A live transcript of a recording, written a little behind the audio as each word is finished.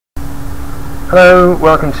Hello,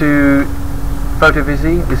 welcome to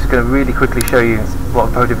Photovisi. This is going to really quickly show you what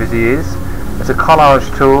Photovisi is. It's a collage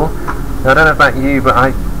tool. Now, I don't know about you, but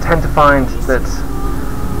I tend to find that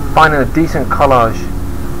finding a decent collage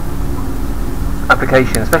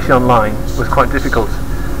application, especially online, was quite difficult.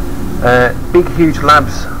 Big Huge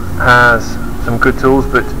Labs has some good tools,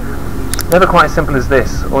 but never quite as simple as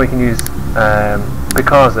this. Or you can use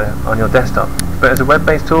Picasa on your desktop. But as a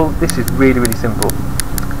web-based tool, this is really simple.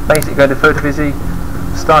 Basically, go to Photovisi,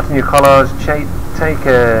 start a new collage, take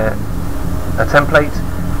a template,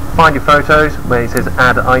 find your photos where it says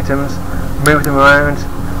add items, move them around.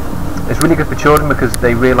 It's really good for children because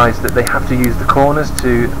they realise that they have to use the corners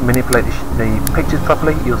to manipulate the pictures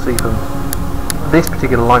properly. You'll see from this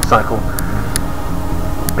particular life cycle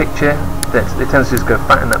picture that it tends to just go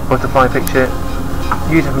fat in that butterfly picture.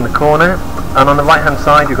 Use it from the corner, and on the right hand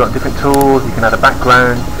side you've got different tools. You can add a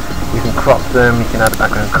background, you can crop them, you can add a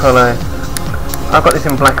background colour. I've got this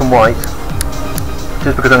in black and white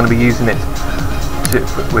just because I'm going to be using it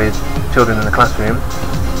with children in the classroom.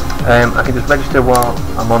 I can just register while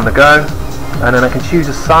I'm on the go, and then I can choose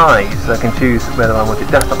a size. So I can choose whether I want it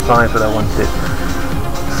desktop size, whether I want it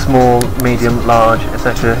small, medium, large,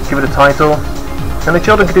 etc. Give it a title, and the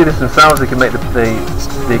children can do this themselves. They can make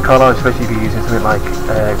the collage, especially if you're using something like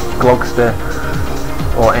Glogster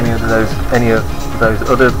or any of those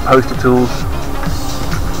other poster tools.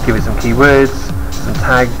 Give it some keywords, some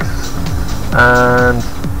tags, and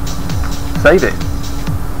save it.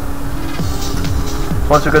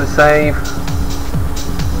 Once we've got to save,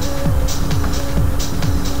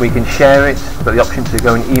 we can share it. We've got the option to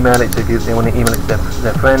go and email it, so if they want to email it to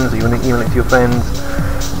their friends, or you want to email it to your friends,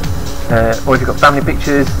 or if you've got family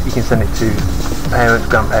pictures, you can send it to parents,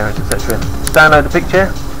 grandparents, etc. Download the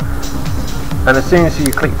picture, and as soon as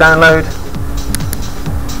you click download,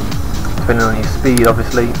 depending on your speed,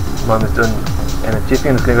 obviously, mine was done in a jiffy.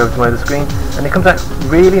 I'm just going to go over to my other screen, and it comes out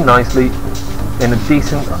really nicely in a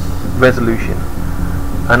decent resolution,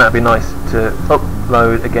 and that'd be nice to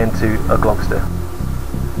upload again to a Glogster.